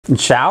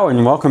Ciao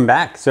and welcome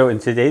back. So in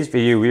today's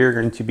video, we are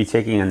going to be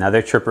taking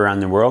another trip around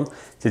the world.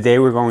 Today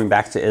we're going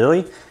back to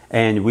Italy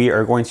and we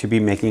are going to be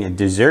making a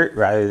dessert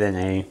rather than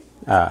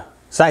a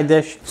side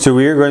dish. So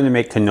we are going to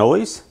make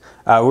cannolis.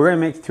 We're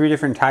going to make three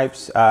different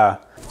types. So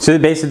the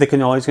base of the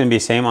cannoli is going to be the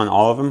same on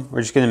all of them.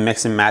 We're just going to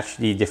mix and match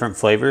the different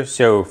flavors.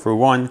 So for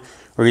one,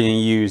 we're going to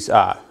use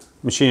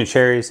machina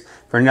cherries.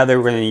 For another,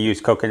 we're going to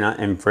use coconut.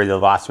 And for the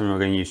last one, we're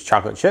going to use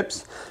chocolate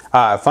chips.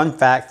 Fun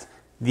fact,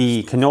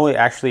 the cannoli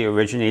actually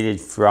originated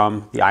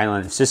from the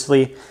island of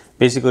Sicily.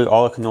 Basically,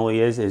 all a cannoli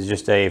is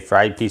just a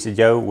fried piece of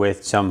dough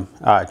with some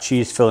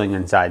cheese filling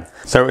inside.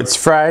 So it's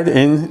fried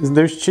and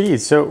there's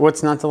cheese. So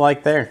what's not to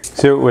like there?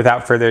 So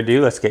without further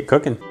ado, let's get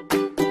cooking.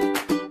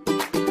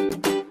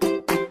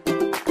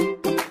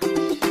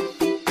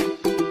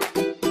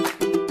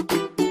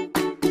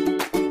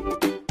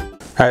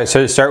 All right,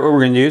 so to start, what we're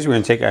gonna do is we're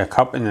gonna take 1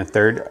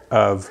 1/3 cups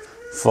of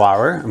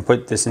flour and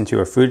put this into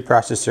a food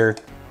processor.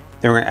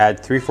 Then we're gonna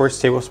add 3/4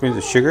 tablespoons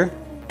of sugar.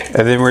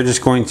 And then we're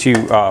just going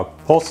to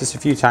pulse this a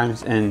few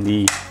times in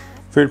the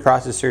food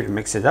processor to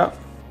mix it up.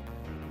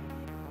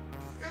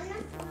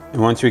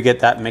 And once we get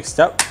that mixed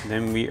up,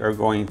 then we are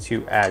going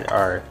to add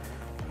our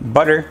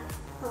butter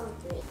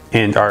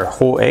and our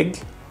whole egg.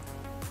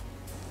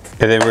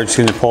 And then we're just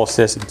gonna pulse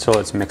this until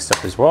it's mixed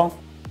up as well.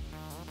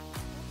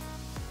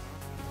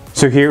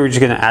 So here we're just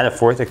gonna add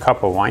 1/4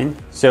 cup of wine.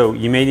 So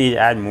you may need to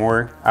add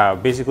more.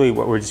 Basically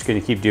what we're just gonna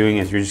keep doing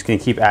is we're just gonna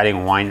keep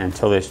adding wine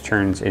until this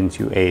turns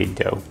into a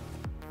dough.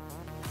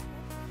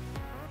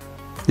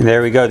 And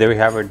there we go, there we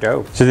have our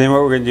dough. So then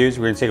what we're gonna do is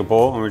we're gonna take a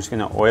bowl and we're just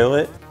gonna oil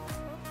it.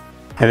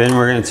 And then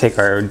we're gonna take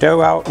our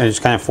dough out and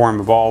just kind of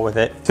form a ball with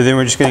it. So then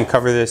we're just gonna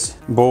cover this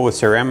bowl with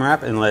saran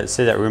wrap and let it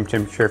sit at room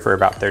temperature for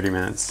about 30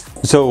 minutes.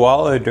 So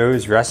while our dough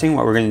is resting,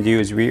 what we're gonna do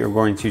is we are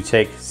going to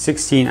take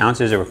 16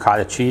 ounces of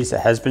ricotta cheese that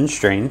has been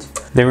strained.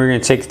 Then we're gonna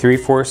take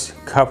 3/4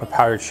 cup of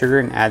powdered sugar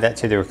and add that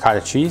to the ricotta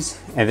cheese.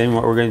 And then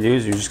what we're gonna do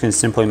is we're just gonna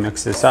simply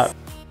mix this up.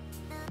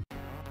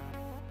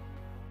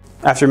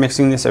 After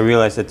mixing this, I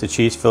realized that the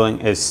cheese filling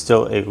is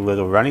still a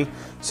little runny.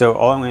 So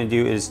all I'm gonna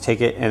do is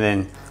take it and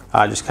then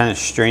just kind of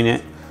strain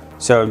it.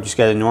 So I'm just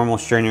got a normal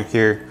strainer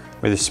here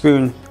with a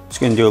spoon. Just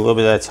gonna do a little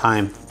bit at a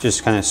time,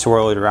 just kind of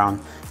swirl it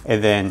around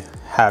and then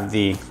have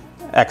the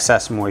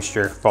excess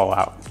moisture fall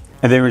out.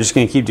 And then we're just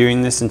gonna keep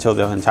doing this until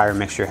the entire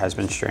mixture has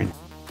been strained.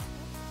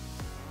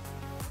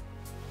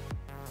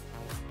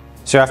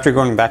 So after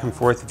going back and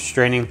forth of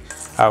straining,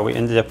 we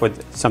ended up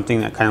with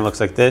something that kind of looks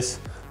like this,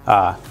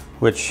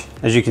 which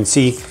as you can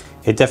see,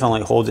 it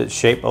definitely holds its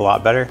shape a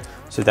lot better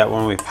so that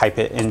when we pipe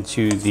it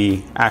into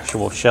the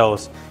actual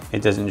shells,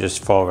 it doesn't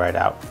just fall right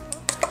out.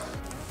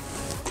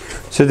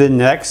 So then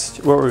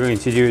next, what we're going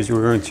to do is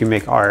we're going to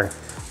make our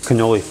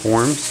cannoli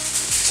forms.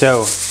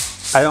 So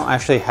I don't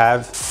actually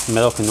have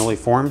metal cannoli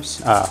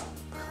forms.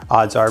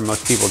 Odds are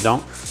most people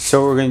don't.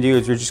 So what we're gonna do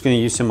is we're just gonna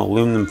use some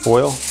aluminum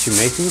foil to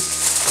make these.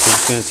 So we're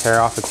just gonna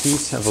tear off a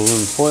piece of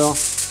aluminum foil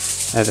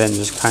and then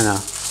just kind of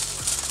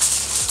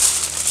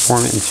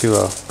form it into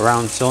a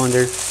round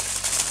cylinder.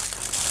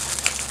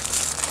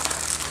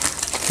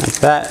 Like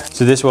that.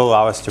 So this will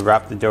allow us to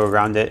wrap the dough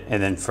around it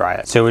and then fry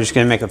it. So we're just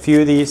gonna make a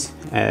few of these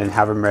and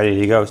have them ready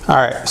to go. All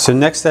right, so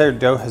next that our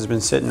dough has been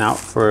sitting out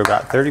for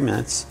about 30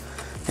 minutes,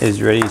 it is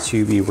ready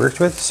to be worked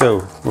with. So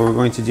what we're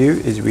going to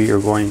do is we are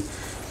going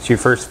to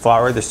first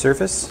flour the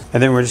surface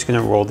and then we're just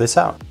gonna roll this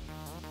out.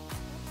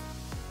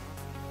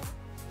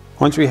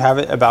 Once we have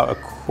it about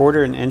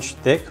 1/4 inch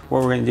thick,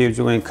 what we're gonna do is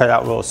we're gonna cut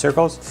out little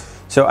circles.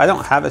 So I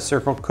don't have a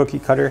circle cookie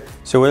cutter.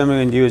 So what I'm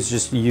gonna do is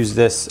just use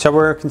this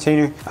Tupperware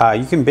container.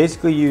 You can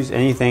basically use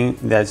anything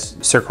that's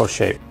circle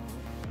shaped.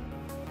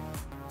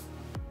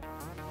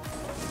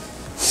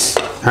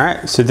 All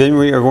right, so then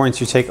we are going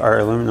to take our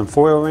aluminum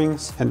foil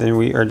rings and then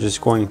we are just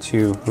going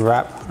to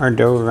wrap our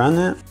dough around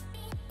that.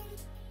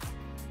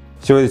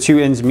 So where the two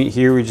ends meet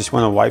here, we just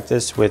wanna wipe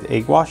this with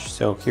egg wash.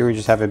 So here we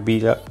just have a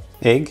beat up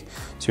egg.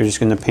 So we're just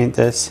gonna paint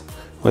this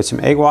with some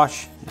egg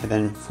wash and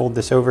then fold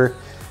this over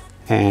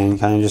and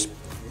kind of just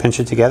pinch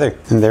it together.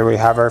 And there we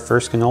have our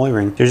first cannoli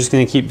ring. You're just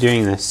gonna keep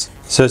doing this.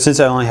 So since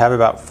I only have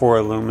about 4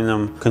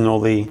 aluminum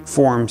cannoli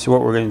forms,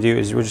 what we're gonna do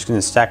is we're just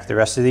gonna stack the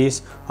rest of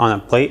these on a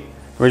plate.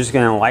 We're just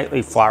gonna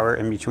lightly flour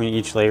in between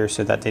each layer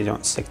so that they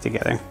don't stick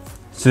together.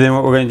 So then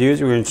what we're gonna do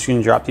is we're just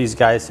gonna drop these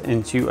guys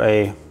into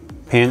a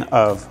pan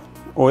of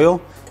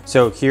oil.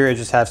 So here I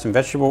just have some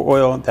vegetable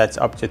oil that's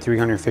up to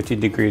 350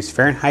 degrees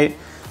Fahrenheit.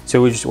 So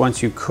we just want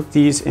to cook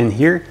these in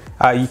here.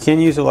 You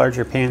can use a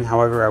larger pan,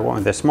 however I went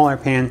with a smaller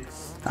pan.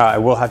 I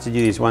will have to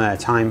do these one at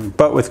a time,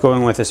 but with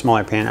going with a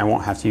smaller pan, I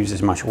won't have to use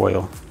as much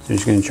oil. So I'm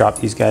just gonna drop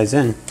these guys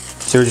in.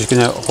 So we're just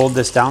gonna hold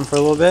this down for a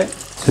little bit.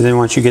 So then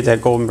once you get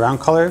that golden brown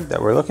color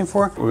that we're looking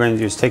for, what we're gonna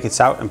do is take this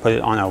out and put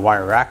it on a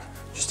wire rack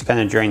just to kind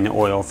of drain the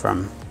oil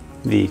from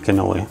the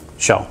cannoli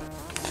shell.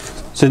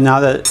 So now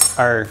that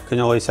our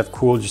cannolis have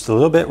cooled just a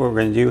little bit, what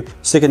we're gonna do,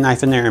 stick a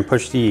knife in there and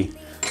push the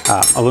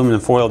aluminum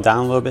foil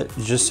down a little bit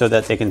just so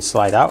that they can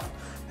slide out.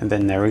 And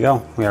then there we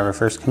go, we have our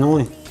first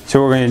cannoli. So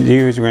what we're going to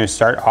do is we're going to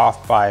start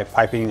off by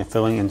piping the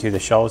filling into the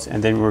shells,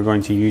 and then we're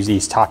going to use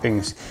these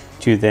toppings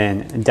to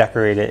then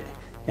decorate it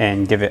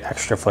and give it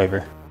extra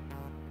flavor.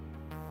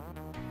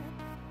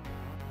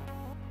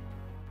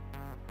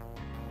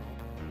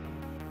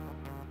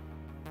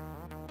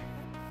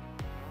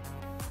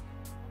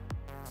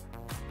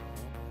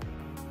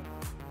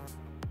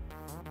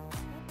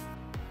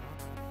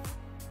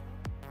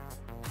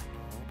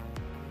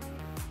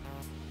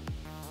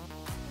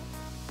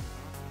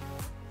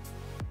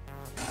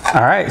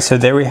 All right, so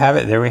there we have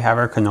it. There we have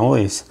our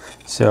cannolis.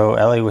 So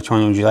Ellie, which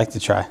one would you like to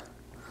try?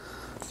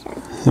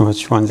 And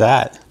which one's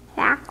that?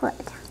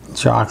 Chocolate.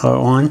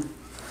 Chocolate one.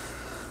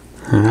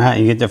 All right,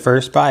 you get the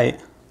first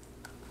bite.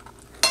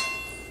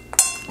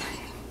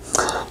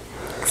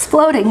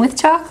 Exploding with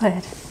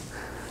chocolate.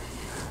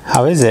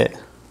 How is it?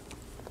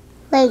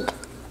 Like.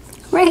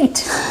 Great.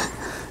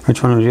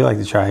 Which one would you like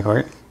to try,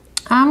 Court?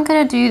 I'm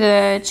gonna do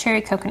the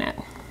cherry coconut.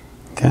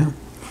 Okay.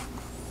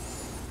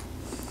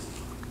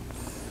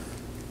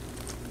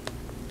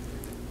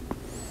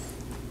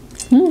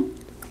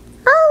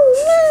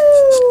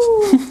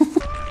 Oh no!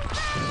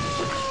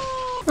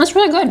 That's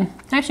really good.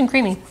 Nice and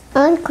creamy.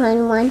 I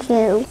want one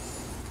too.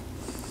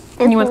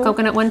 And you want the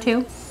coconut one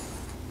too?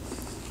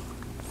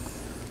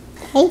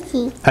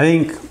 Tasty. I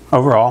think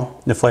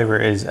overall the flavor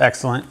is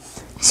excellent.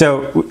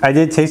 So I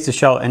did taste the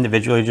shell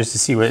individually just to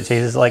see what it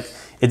tastes like.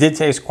 It did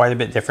taste quite a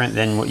bit different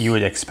than what you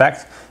would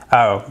expect.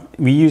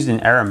 We used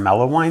an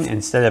Aramella wine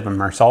instead of a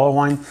Marsala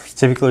wine.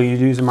 Typically you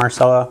use a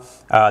Marsala.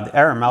 The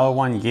Aramella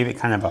one gave it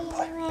kind of a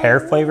pear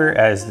flavor,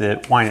 as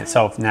the wine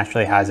itself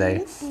naturally has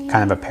a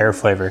kind of a pear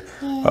flavor.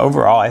 But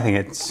overall, I think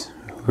it's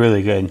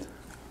really good.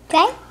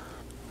 Okay.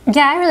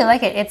 Yeah, I really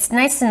like it. It's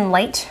nice and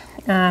light.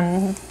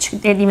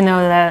 Even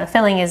though the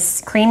filling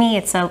is creamy,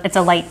 it's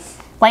a light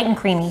and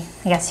creamy,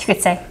 I guess you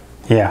could say.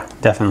 Yeah,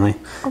 definitely.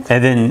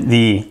 And then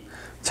the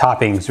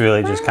toppings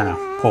really just kind of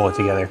pull it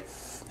together,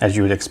 as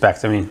you would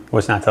expect. I mean,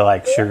 what's not to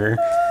like? Sugar,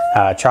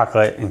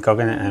 chocolate, and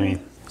coconut. I mean,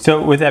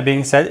 so with that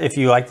being said, if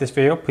you like this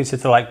video, please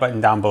hit the like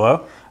button down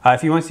below.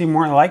 If you want to see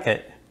more like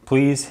it,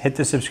 please hit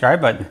the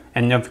subscribe button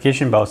and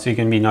notification bell so you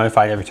can be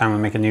notified every time we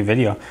make a new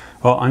video.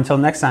 Well, until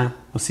next time,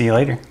 we'll see you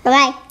later.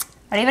 Bye-bye.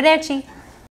 Arrivederci.